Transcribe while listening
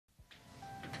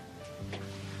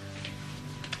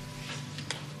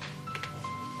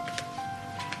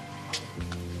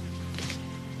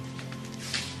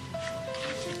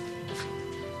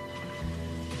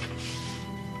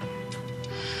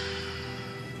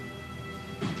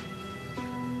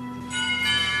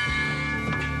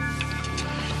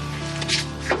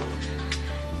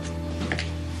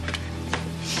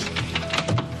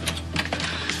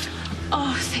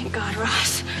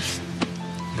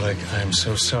I'm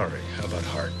so sorry about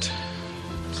Hart.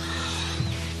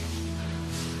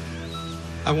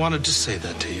 I wanted to say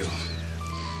that to you,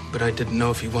 but I didn't know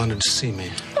if you wanted to see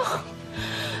me. Oh,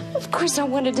 of course I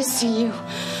wanted to see you.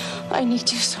 I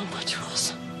need you so much,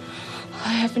 Ross. I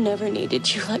have never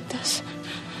needed you like this.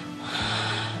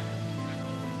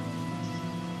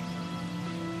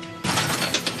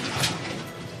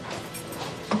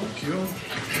 Thank you.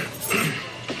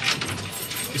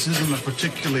 This isn't a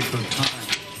particularly good time.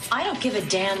 I don't give a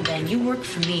damn, Ben. You work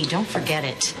for me. Don't forget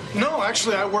it. No,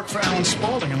 actually, I work for Alan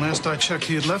Spaulding, and last I checked,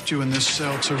 he had left you in this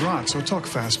cell to rot. So talk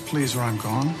fast, please, or I'm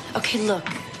gone. Okay, look.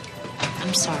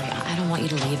 I'm sorry. I don't want you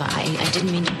to leave. I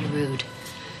didn't mean to be rude.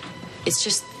 It's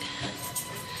just...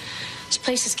 this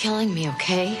place is killing me,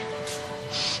 okay?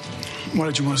 Why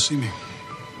did you want to see me?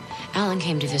 Alan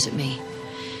came to visit me.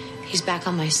 He's back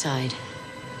on my side.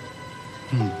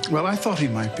 Well, I thought he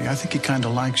might be. I think he kind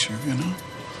of likes you, you know?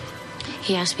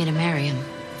 He asked me to marry him.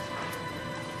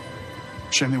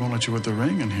 Shame they won't let you with the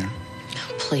ring in here.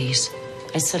 Please.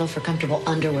 I'd settle for comfortable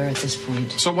underwear at this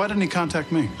point. So why didn't he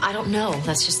contact me? I don't know.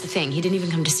 That's just the thing. He didn't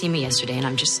even come to see me yesterday, and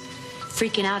I'm just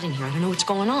freaking out in here. I don't know what's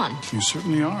going on. You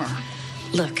certainly are.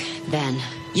 Look, Ben,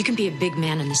 you can be a big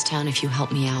man in this town if you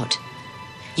help me out.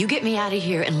 You get me out of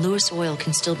here, and Lewis Oil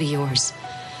can still be yours.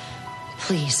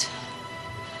 Please.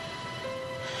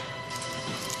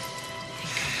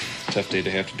 Tough day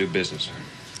to have to do business.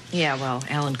 Yeah, well,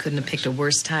 Alan couldn't have picked a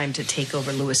worse time to take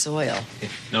over Lewis Oil.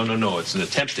 No. It's an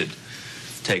attempted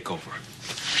takeover.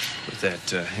 With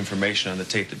that information on the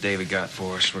tape that David got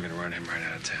for us, we're going to run him right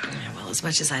out of town. Yeah, well, as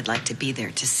much as I'd like to be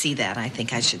there to see that, I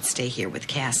think I should stay here with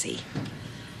Cassie.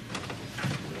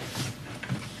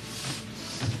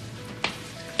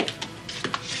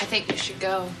 I think you should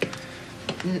go.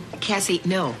 Cassie,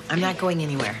 no, I'm not going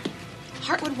anywhere.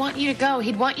 Hart would want you to go.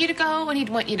 He'd want you to go, and he'd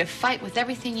want you to fight with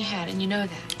everything you had, and you know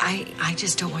that. I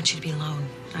just don't want you to be alone.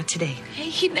 Not today. Hey,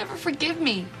 he'd never forgive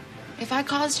me if I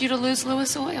caused you to lose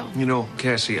Lewis Oil. You know,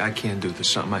 Cassie, I can't do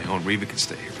this on my own. Reva can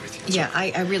stay here with you. Yeah,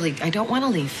 I don't want to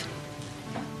leave.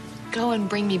 Go and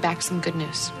bring me back some good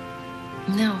news.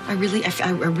 No, I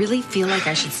really feel like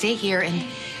I should stay here and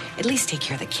at least take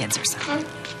care of the kids or something.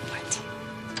 What?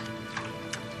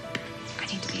 I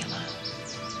need to be alone.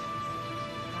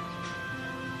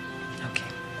 Okay.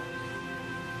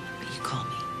 But you call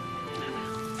me.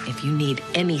 If you need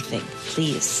anything,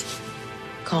 please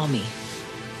call me.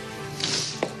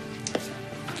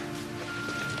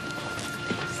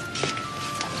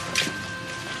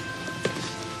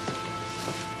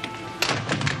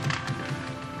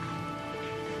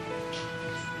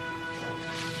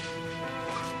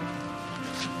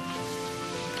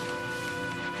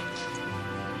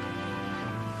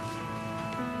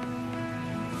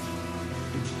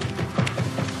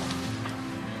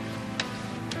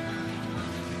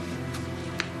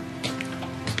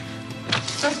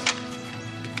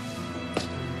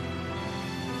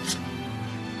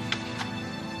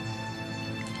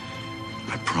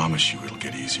 I promise you it'll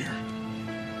get easier.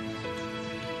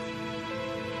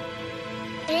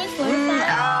 3, 4,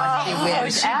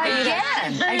 5.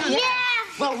 Again. Yeah.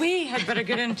 Well, we had better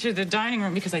get into the dining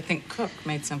room because I think Cook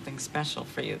made something special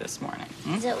for you this morning.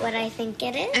 Is it what I think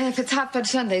it is? And if it's hot fudge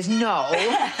sundaes, no.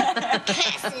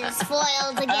 Cass is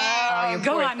spoiled again. Oh, you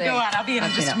Go poor on. thing. I'll be in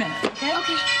just a minute, okay?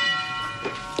 Okay.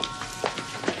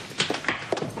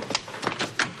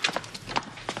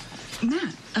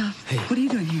 Matt, what are you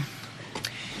doing here?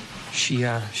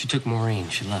 She took Maureen.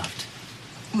 She left.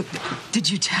 What, did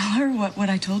you tell her what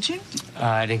I told you?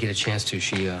 I didn't get a chance to.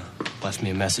 She left me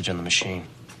a message on the machine.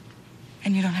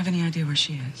 And you don't have any idea where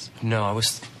she is? No, I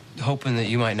was hoping that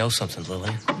you might know something,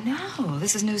 Lily. No,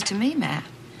 this is news to me, Matt.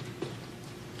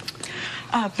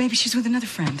 Maybe she's with another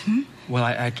friend, Well,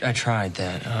 I tried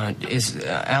that. Is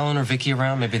Alan or Vicky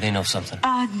around? Maybe they know something.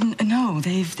 No,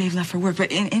 they've left for work.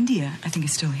 But in India, I think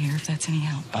is still here, if that's any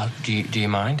help. Do you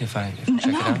mind if I check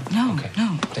it out? No.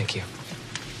 Thank you.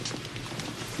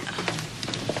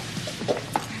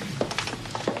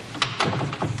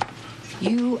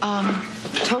 You,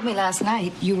 told me last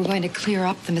night you were going to clear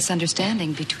up the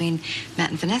misunderstanding between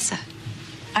Matt and Vanessa.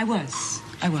 I was.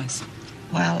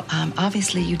 Well,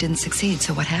 obviously you didn't succeed,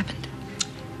 so what happened?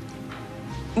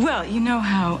 Well, you know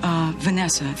how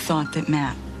Vanessa thought that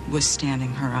Matt was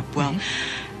standing her up. Well,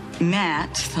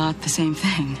 Matt thought the same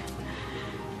thing.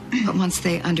 But once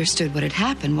they understood what had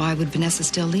happened, why would Vanessa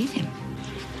still leave him?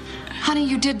 Honey,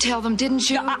 you did tell them, didn't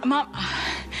you? Mom,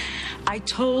 I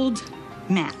told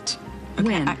Matt. Okay,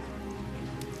 when?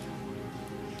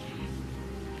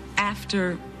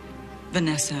 After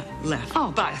Vanessa left.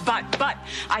 Oh, but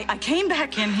I came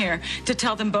back in here to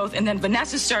tell them both, and then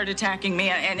Vanessa started attacking me,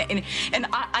 and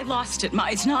I lost it.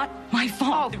 It's not my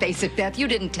fault. Oh, face it, Beth, you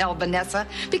didn't tell Vanessa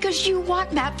because you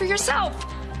want Matt for yourself.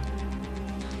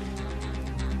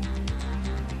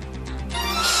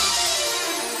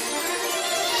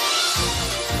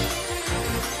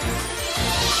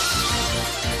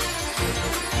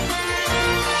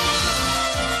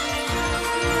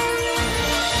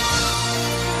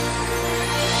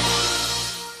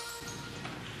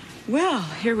 Well,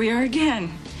 here we are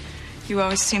again. You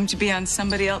always seem to be on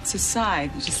somebody else's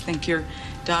side. You just think your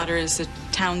daughter is a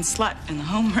town slut and a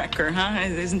home wrecker, huh?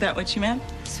 Isn't that what you meant?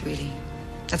 Sweetie,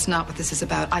 that's not what this is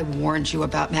about. I warned you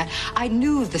about Matt. I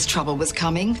knew this trouble was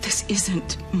coming. This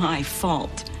isn't my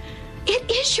fault. It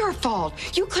is your fault.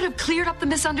 You could have cleared up the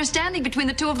misunderstanding between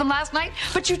the two of them last night,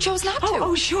 but you chose not to.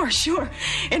 Oh, sure.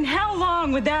 And how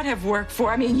long would that have worked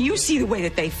for? I mean, you see the way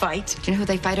that they fight. Do you know who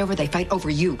they fight over? They fight over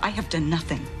you. I have done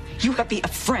nothing. You have been a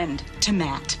friend to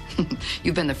Matt.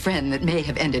 You've been the friend that may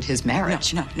have ended his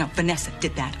marriage. No. Vanessa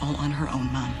did that all on her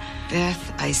own, Mom.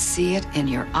 Beth, I see it in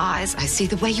your eyes. I see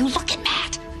the way you look at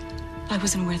Matt. I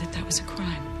wasn't aware that was a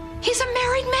crime. He's a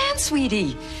married man,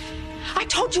 sweetie. I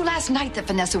told you last night that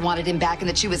Vanessa wanted him back and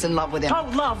that she was in love with him. Oh,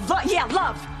 love. Yeah,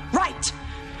 love. Right.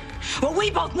 Well, we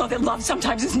both know that love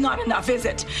sometimes is not enough, is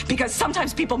it? Because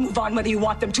sometimes people move on whether you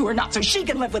want them to or not, so she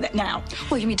can live with it now.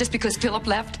 Well, you mean just because Philip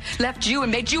left you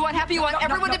and made you unhappy, you want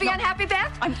everyone to be unhappy,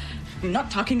 Beth? I'm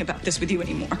not talking about this with you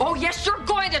anymore. Oh, yes, you're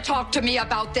going to talk to me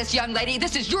about this, young lady.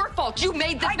 This is your fault. You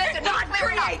made this mess. I did not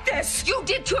create this. You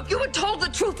did, too. If you had told the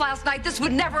truth last night, this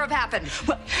would never have happened.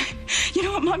 Well, you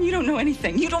know what, Mom? You don't know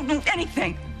anything. You don't know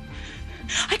anything.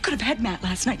 I could have had Matt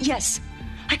last night. Yes,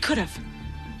 I could have.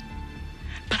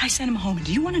 But I sent him home, and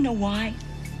do you want to know why?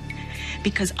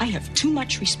 Because I have too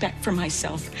much respect for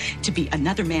myself to be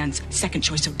another man's second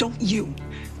choice, so don't you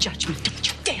judge me. Don't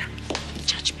you dare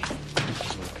judge me.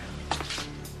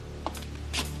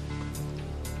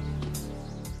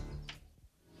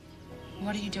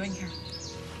 What are you doing here?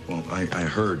 Well, I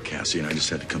heard, Cassie, and I just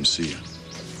had to come see you.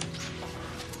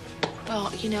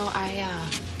 Well, you know, I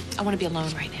want to be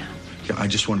alone right now. Yeah, I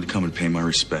just wanted to come and pay my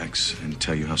respects and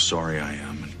tell you how sorry I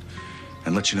am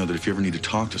and let you know that if you ever need to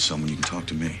talk to someone, you can talk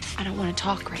to me. I don't want to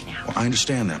talk right now. Well, I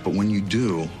understand that, but when you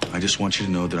do, I just want you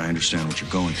to know that I understand what you're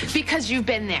going through. Because you've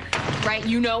been there, right?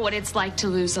 You know what it's like to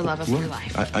lose the love of your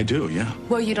life. I do, yeah.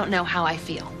 Well, you don't know how I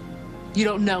feel. You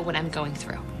don't know what I'm going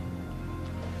through.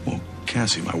 Well,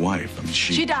 Cassie, my wife, I mean,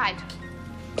 She died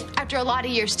after a lot of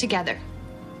years together.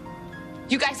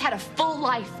 You guys had a full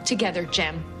life together,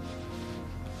 Jim.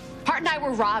 Hart and I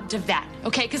were robbed of that,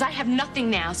 okay? Because I have nothing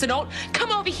now. So don't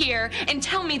come over here and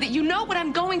tell me that you know what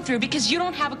I'm going through because you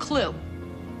don't have a clue.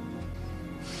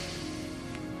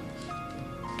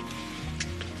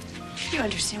 You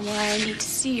understand why I need to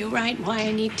see you, right? Why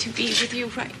I need to be with you,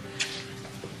 right?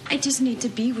 I just need to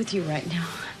be with you right now.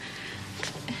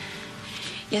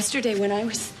 Yesterday when I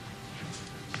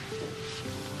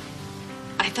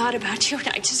thought about you and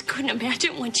I just couldn't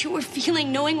imagine what you were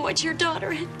feeling knowing what your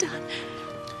daughter had done.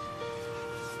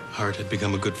 Hart had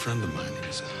become a good friend of mine. He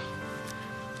was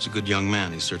a good young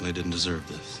man. He certainly didn't deserve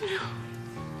this. No.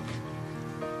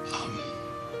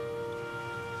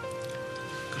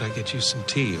 Could I get you some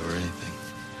tea or anything?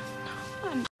 No,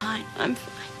 I'm fine. I'm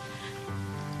fine.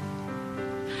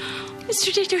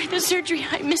 Yesterday during the surgery,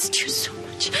 I missed you so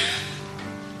much.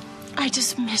 I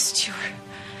just missed your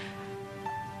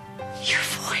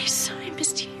voice. I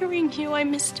missed hearing you.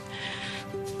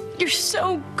 You're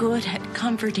so good at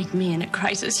comforting me in a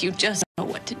crisis. You just know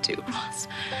what to do, Ross.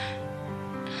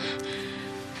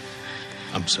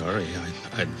 I'm sorry.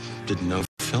 I didn't know you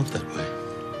felt that way.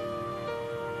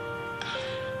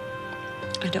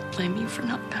 I don't blame you for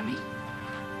not coming.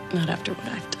 Not after what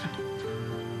I've done.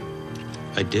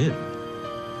 I did.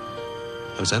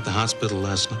 I was at the hospital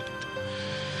last night.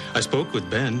 I spoke with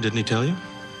Ben. Didn't he tell you?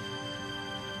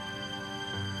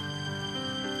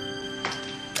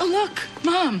 Oh, look,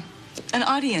 Mom, an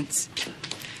audience.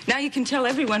 Now you can tell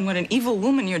everyone what an evil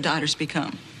woman your daughter's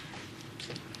become.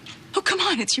 Oh, come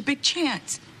on, it's your big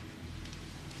chance.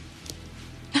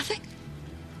 Nothing?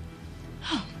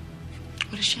 Oh,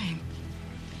 what a shame.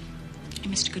 You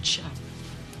missed a good show.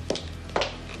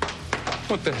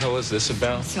 What the hell is this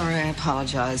about? Sorry, I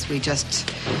apologize. We just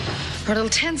are a little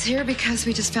tense here because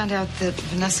we just found out that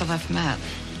Vanessa left Matt.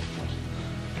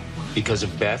 Because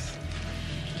of Beth?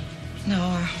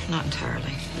 No, not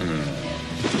entirely.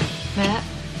 Matt,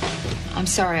 I'm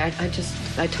sorry.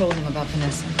 I told him about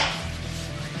Vanessa.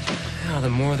 Oh, the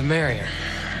more the merrier.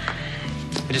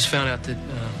 I just found out that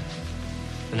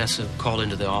Vanessa called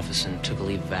into the office and took a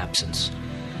leave of absence.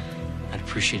 I'd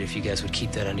appreciate it if you guys would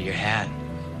keep that under your hat.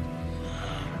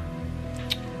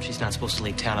 She's not supposed to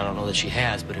leave town. I don't know that she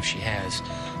has, but if she has,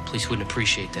 police wouldn't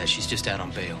appreciate that. She's just out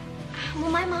on bail. Well,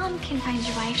 my mom can find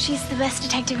your wife. She's the best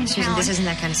detective in Susan, town. this isn't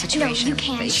that kind of situation. No, you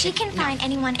can. She can find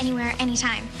anyone, anywhere,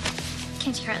 anytime.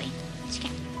 Can't you, Carly? She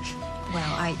can.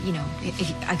 Well,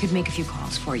 if I could make a few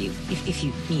calls for you if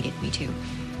you needed me to.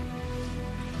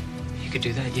 You could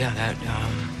do that? Yeah,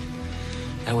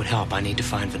 that would help. I need to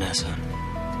find Vanessa.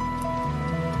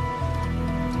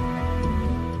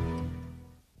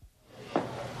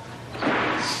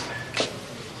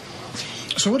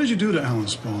 So what did you do to Alan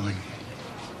Spaulding?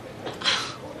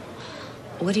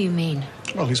 What do you mean?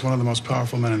 Well, he's one of the most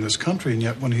powerful men in this country, and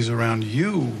yet when he's around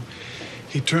you,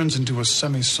 he turns into a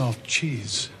semi-soft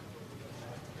cheese.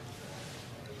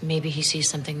 Maybe he sees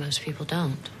something most people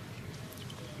don't.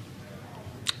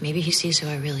 Maybe he sees who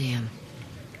I really am.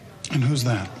 And who's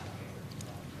that?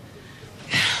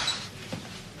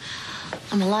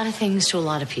 I'm a lot of things to a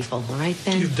lot of people, all right,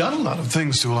 Ben? You've done a lot of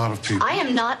things to a lot of people. I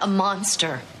am not a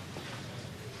monster.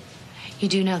 You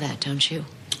do know that, don't you?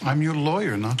 I'm your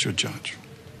lawyer, not your judge.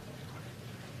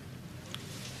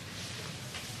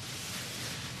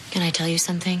 Can I tell you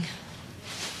something?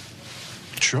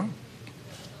 Sure.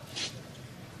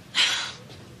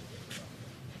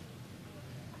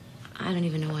 I don't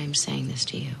even know why I'm saying this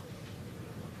to you.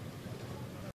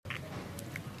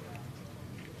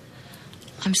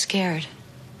 I'm scared.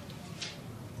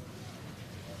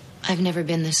 I've never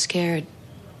been this scared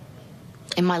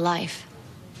in my life.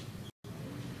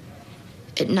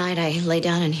 At night, I lay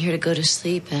down in here to go to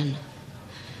sleep, and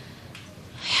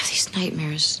I have these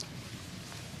nightmares.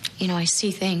 You know, I see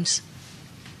things.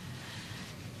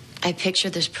 I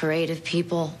picture this parade of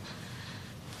people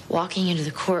walking into the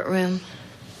courtroom.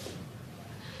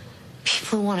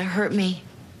 People who want to hurt me.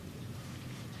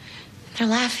 They're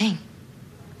laughing.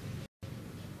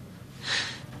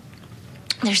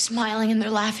 They're smiling and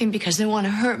they're laughing because they want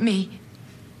to hurt me.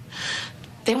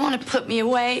 They want to put me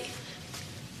away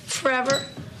forever.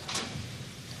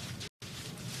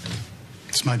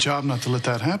 It's my job not to let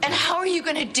that happen. And how are you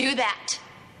going to do that?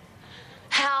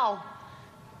 How?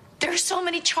 There are so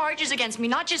many charges against me,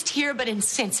 not just here, but in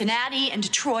Cincinnati and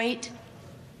Detroit.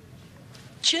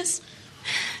 Just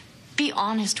be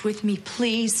honest with me,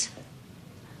 please.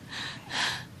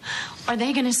 Are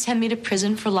they going to send me to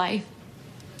prison for life?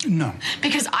 No.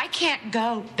 Because I can't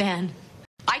go, Ben.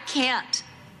 I can't.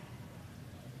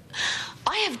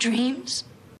 I have dreams.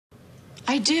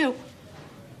 I do.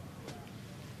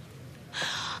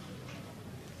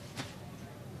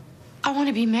 I want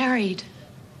to be married.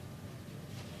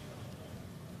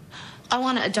 I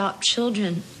want to adopt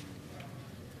children.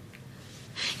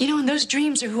 You know, and those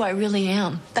dreams are who I really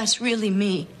am. That's really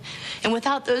me. And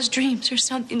without those dreams, there's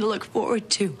something to look forward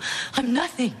to. I'm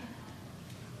nothing.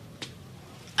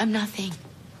 I'm nothing.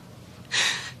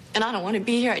 And I don't want to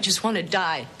be here. I just want to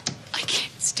die. I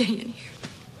can't stay in here.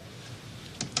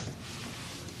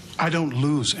 I don't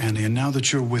lose, Annie, and now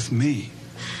that you're with me,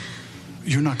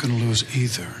 you're not going to lose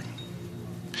either.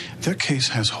 Their case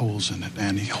has holes in it,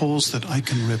 Annie, holes that I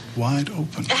can rip wide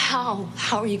open. How?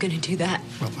 How are you going to do that?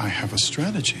 Well, I have a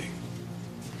strategy.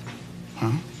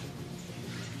 Huh?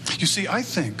 You see, I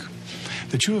think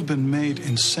that you have been made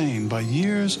insane by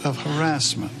years of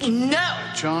harassment. No!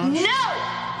 John?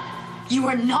 No! You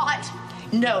are not.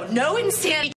 No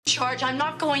insanity charge. I'm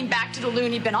not going back to the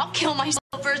loony bin. I'll kill myself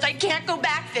first. I can't go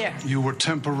back there. You were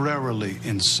temporarily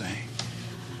insane.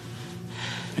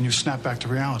 And you snapped back to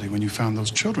reality when you found those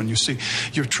children. You see,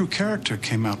 your true character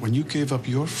came out when you gave up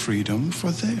your freedom for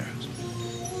theirs.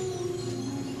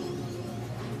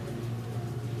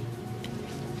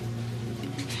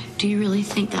 Do you really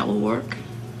think that will work?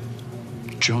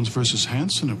 Jones versus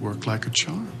Hanson, it worked like a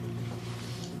charm.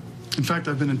 In fact,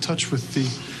 I've been in touch with the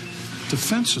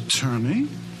defense attorney.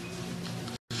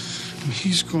 And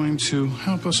he's going to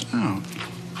help us out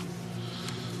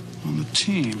on the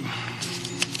team.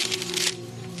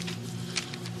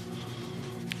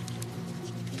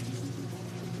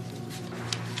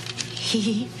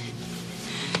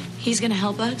 He's gonna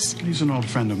help us? He's an old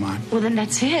friend of mine. Well, then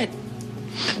that's it.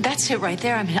 That's it right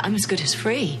there. I mean, I'm as good as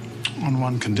free. On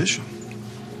one condition.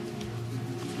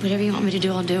 Whatever you want me to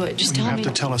do, I'll do it. Just tell me. You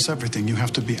have to tell us everything. You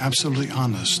have to be absolutely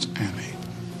honest, Annie.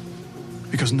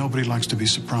 Because nobody likes to be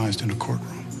surprised in a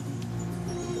courtroom.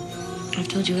 I've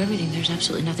told you everything. There's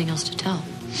absolutely nothing else to tell.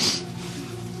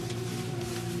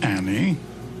 Annie?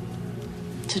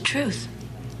 It's the truth.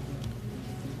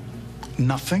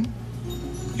 Nothing?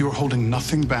 You're holding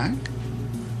nothing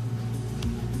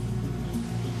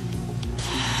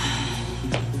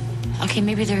Okay,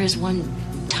 maybe there is one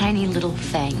tiny little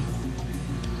thing.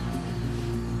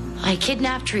 I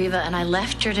kidnapped Reva and I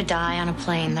left her to die on a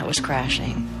plane that was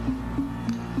crashing.